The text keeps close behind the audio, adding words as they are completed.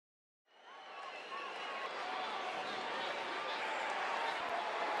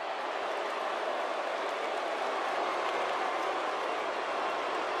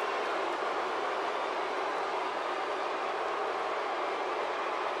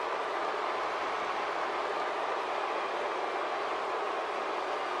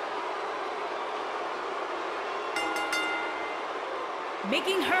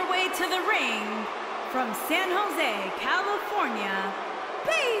Making her way to the ring from San Jose, California,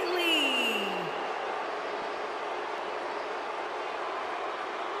 Bayley.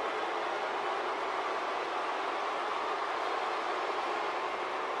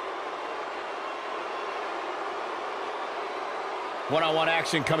 One-on-one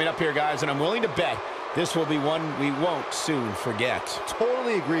action coming up here, guys, and I'm willing to bet this will be one we won't soon forget.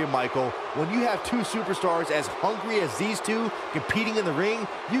 Totally agree, Michael. When you have two superstars as hungry as these two competing in the ring,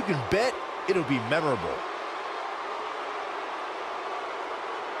 you can bet it'll be memorable.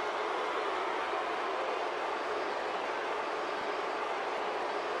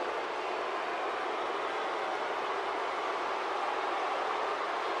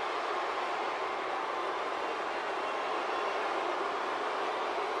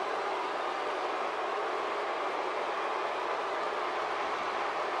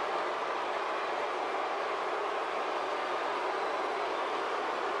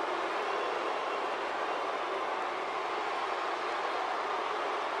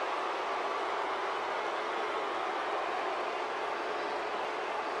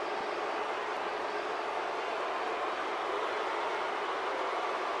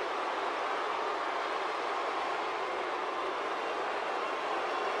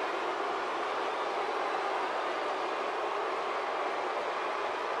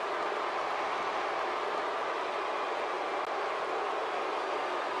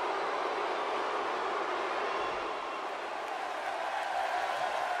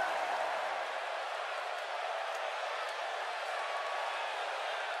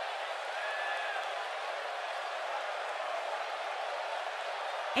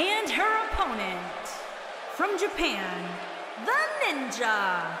 And her opponent, from Japan, the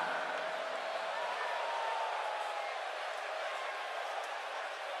Ninja.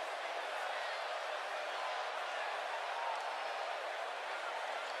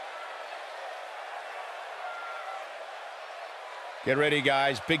 Get ready,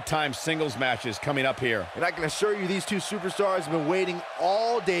 guys. Big-time singles matches coming up here. And I can assure you these two superstars have been waiting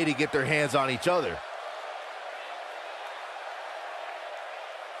all day to get their hands on each other.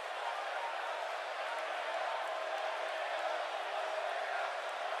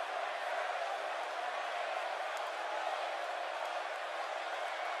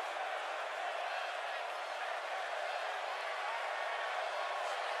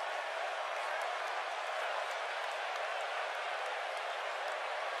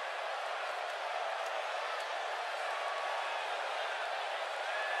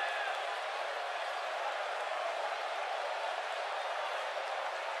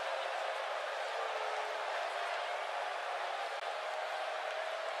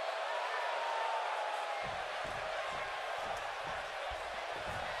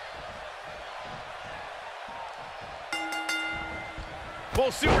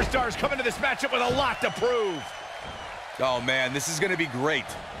 Both superstars come into this matchup with a lot to prove. Oh, man, this is going to be great.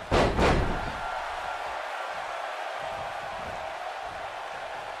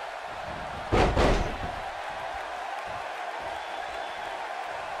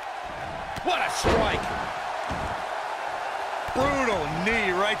 What a strike. Brutal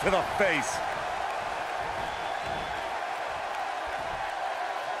knee right to the face.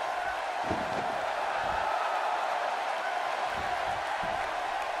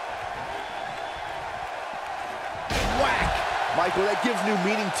 Michael, that gives new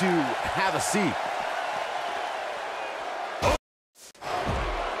meaning to have a seat.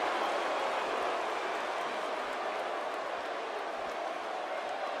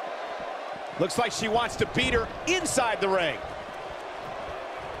 Looks like she wants to beat her inside the ring.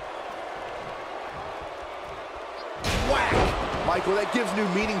 Whack! Michael, that gives new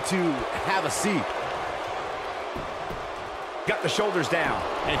meaning to have a seat. Got the shoulders down,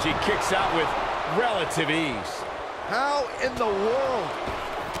 and she kicks out with relative ease. How in the world?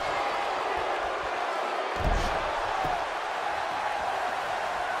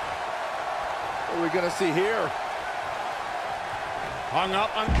 What are we gonna see here? Hung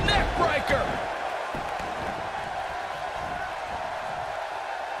up on neck breaker.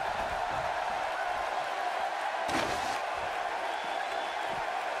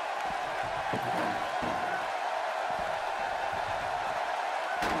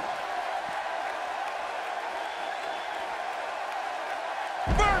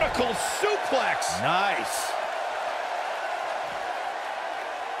 Vertical suplex. Nice.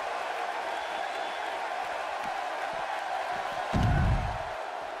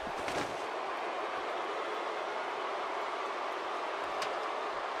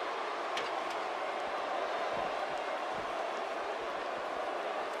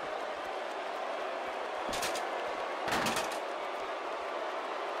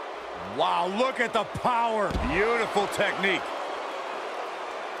 Wow, look at the power. Beautiful technique.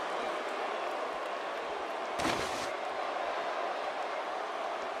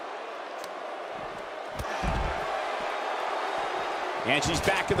 And she's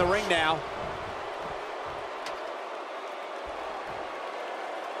back in the ring now.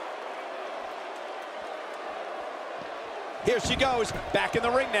 Here she goes, back in the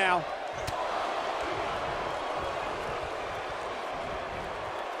ring now.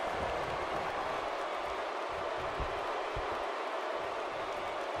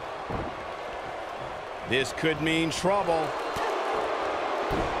 This could mean trouble.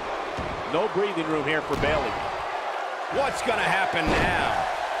 No breathing room here for Bayley. What's gonna happen now?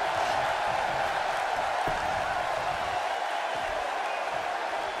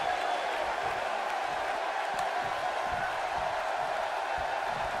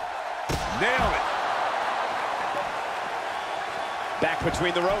 Nailed it. Back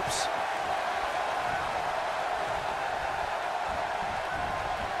between the ropes.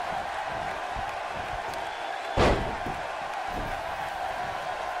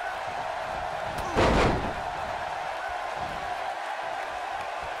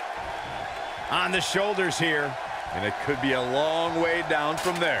 On the shoulders here. And it could be a long way down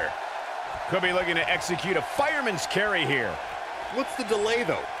from there. Could be looking to execute a fireman's carry here. What's the delay,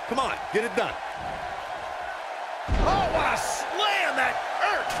 though? Come on, get it done. Oh, what a slam that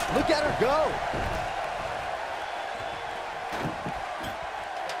hurt! Look at her go.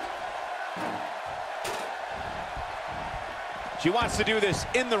 She wants to do this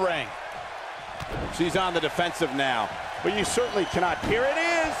in the ring. She's on the defensive now. But you certainly cannot. Here it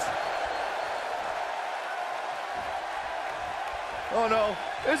is. Oh, no.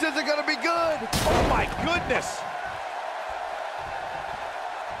 This isn't going to be good. Oh, my goodness.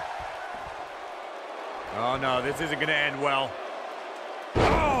 Oh, no, this isn't going to end well.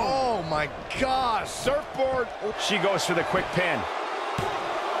 Oh, my gosh. Surfboard. She goes for the quick pin.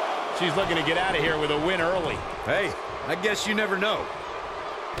 She's looking to get out of here with a win early. Hey, I guess you never know.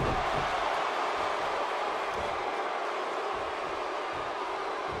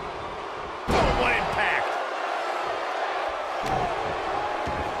 Oh, what impact.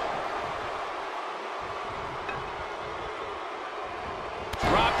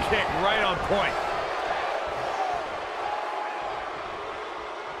 Drop kick right on point.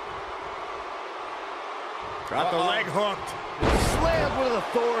 Got the leg hooked. Slammed with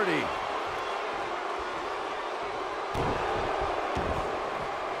authority.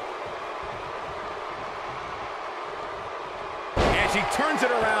 And she turns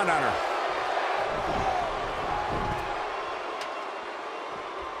it around on her.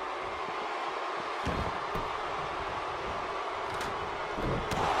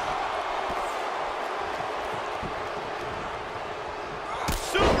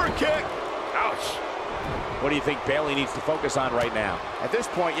 Super kick. Ouch. What do you think Bayley needs to focus on right now? At this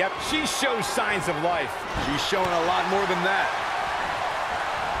point, yep, she shows signs of life. She's showing a lot more than that.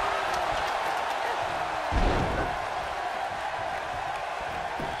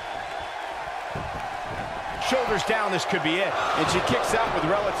 Shoulders down, this could be it. And she kicks out with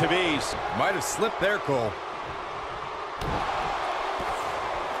relative ease. Might have slipped there, Cole.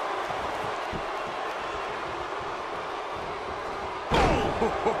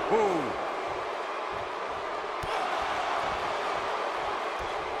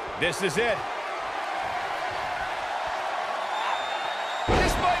 This is it.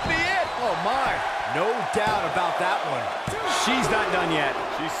 This might be it. Oh, my. No doubt about that one. She's not done yet.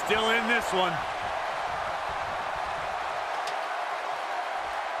 She's still in this one.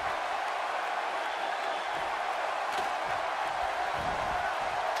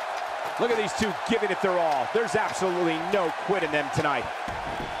 Look at these two giving it their all. There's absolutely no quit in them tonight.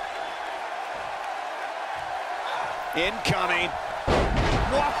 Incoming.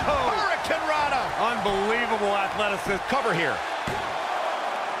 Whoa! Hurricane Rana! Unbelievable athleticism. Cover here.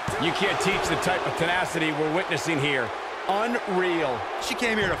 You can't teach the type of tenacity we're witnessing here. Unreal. She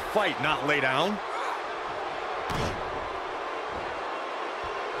came here to fight, not lay down.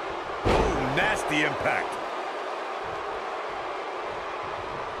 Oh, nasty impact.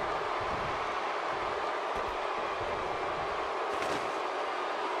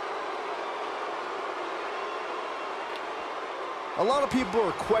 A lot of people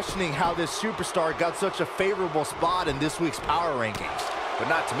are questioning how this superstar got such a favorable spot in this week's power rankings. But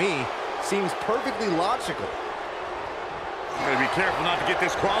not to me. Seems perfectly logical. I'm going to be careful not to get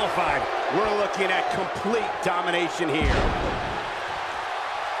disqualified. We're looking at complete domination here.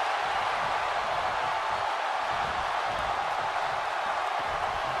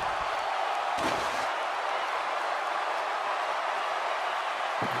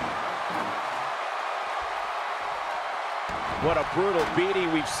 What a brutal beating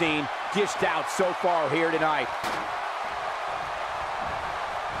we've seen dished out so far here tonight.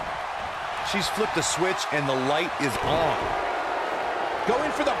 She's flipped the switch and the light is on.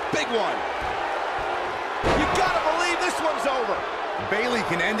 Going for the big one. You gotta believe this one's over. Bayley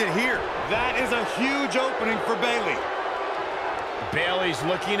can end it here. That is a huge opening for Bayley. Bayley's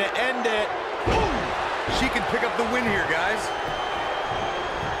looking to end it. Boom! She can pick up the win here, guys.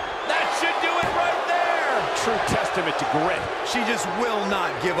 That should do it right there. True testament to grit. She just will not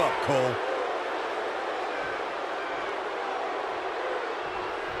give up, Cole.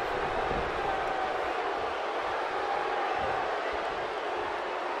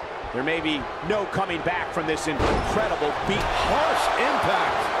 There may be no coming back from this incredible beat. Harsh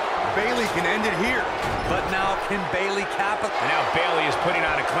impact. Bayley can end it here. But now can Bayley cap it? And now Bayley is putting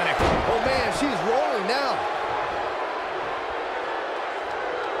on a clinic. Oh, man, she's rolling now.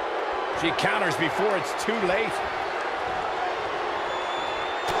 She counters before it's too late.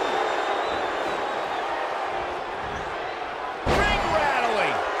 Ring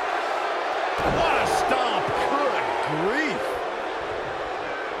rattling. What a stomp. Good grief.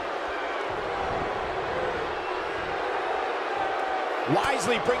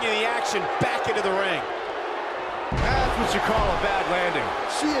 Wisely bringing the action back into the ring. That's what you call a bad landing.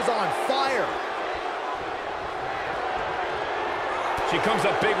 She is on fire. She comes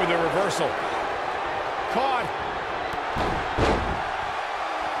up big with a reversal. Caught.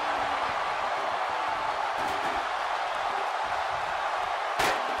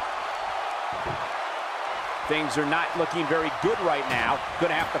 Things are not looking very good right now.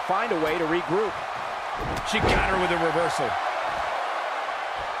 Gonna have to find a way to regroup. She got her with a reversal.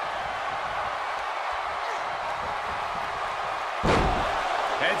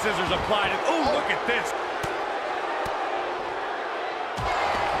 Head scissors applied. Oh, look at this.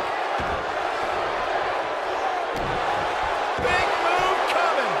 Big move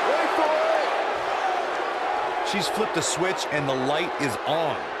coming. Wait for it. She's flipped the switch and the light is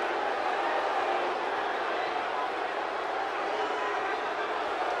on.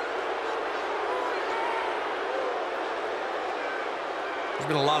 There's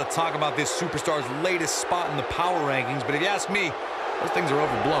been a lot of talk about this superstar's latest spot in the power rankings, but if you ask me, those things are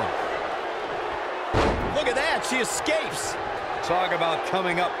overblown. Look at that. She escapes. Talk about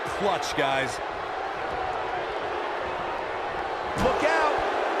coming up clutch, guys. Look out!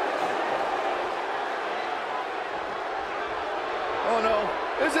 Oh, no.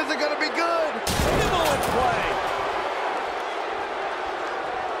 This isn't going to be good. Nibble and play.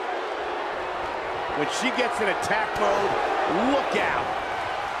 When she gets in attack mode, look out.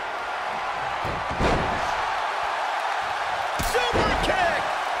 Super kick.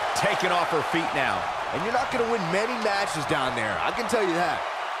 Taken off her feet now. And you're not going to win many matches down there. I can tell you that.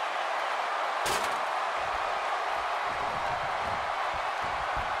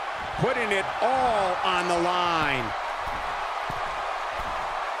 Putting it all on the line.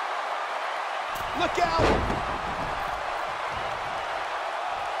 Look out!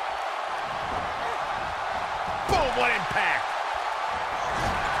 Boom, what impact.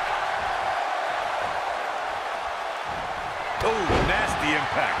 Oh, nasty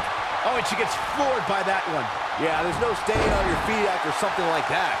impact. Oh, and she gets floored by that one. Yeah, there's no staying on your feet after something like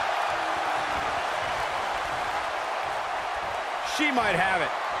that. She might have it.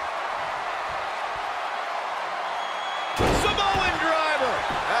 Samoan driver.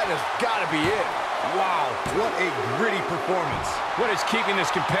 That has got to be it. Wow, what a gritty performance. What is keeping this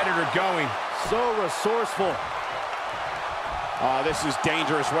competitor going? So resourceful. This is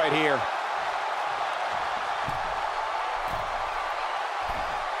dangerous right here.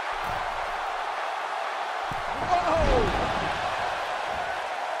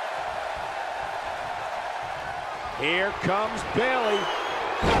 Here comes Bayley.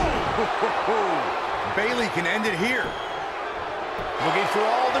 Bayley can end it here. Looking for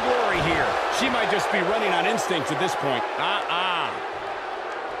all the glory here. She might just be running on instinct at this point.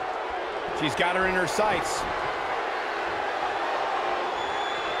 She's got her in her sights.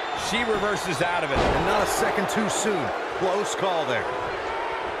 She reverses out of it. And not a second too soon. Close call there.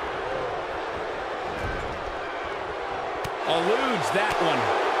 Eludes that one.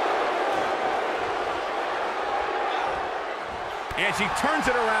 And she turns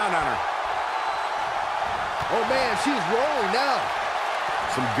it around on her. Oh, man, she's rolling now.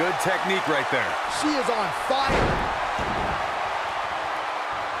 Some good technique right there. She is on fire.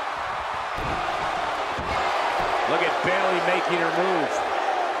 Look at Bayley making her move.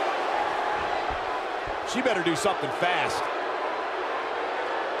 She better do something fast.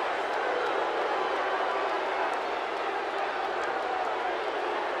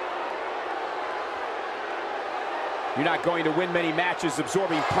 You're not going to win many matches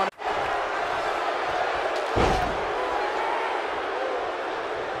absorbing punishment.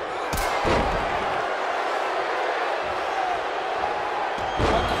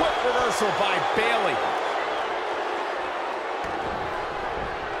 By Bayley.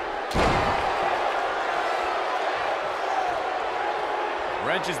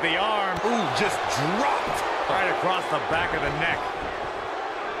 Wrenches the arm. Ooh, just dropped. Right across the back of the neck.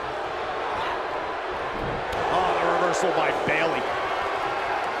 Oh, the reversal by Bayley.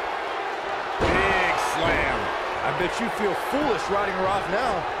 Big slam. I bet you feel foolish riding her off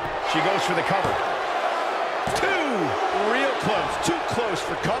now. She goes for the cover. Real close. Too close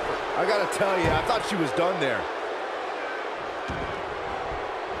for cover. I gotta tell you, I thought she was done there.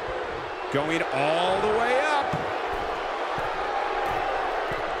 Going all the way up.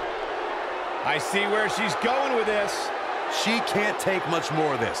 I see where she's going with this. She can't take much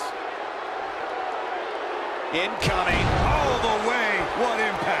more of this. Incoming. All the way. What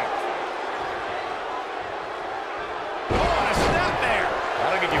impact. Oh, and a snap there.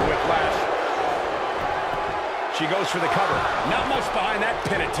 That'll give you whiplash. She goes for the cover. Not much behind that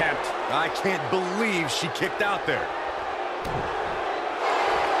pin attempt. I can't believe she kicked out there.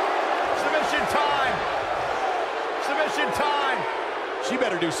 Submission time. Submission time. She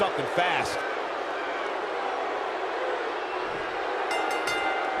better do something fast.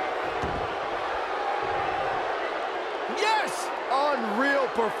 Yes! Unreal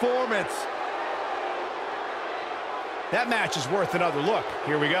performance. That match is worth another look.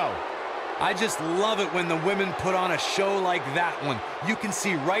 Here we go. I just love it when the women put on a show like that one. You can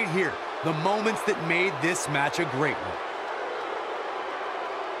see right here the moments that made this match a great one.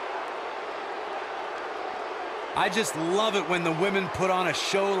 I just love it when the women put on a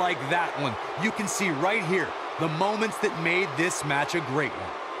show like that one. You can see right here the moments that made this match a great one.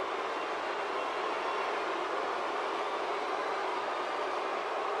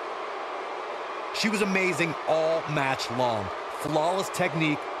 She was amazing all match long. Flawless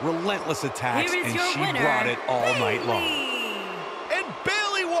technique, relentless attacks, and she brought it all night long. And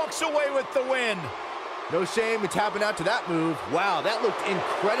Bayley walks away with the win. No shame in tapping out to that move. Wow, that looked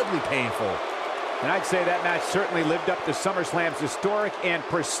incredibly painful. And I'd say that match certainly lived up to SummerSlam's historic and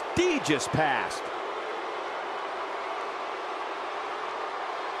prestigious past.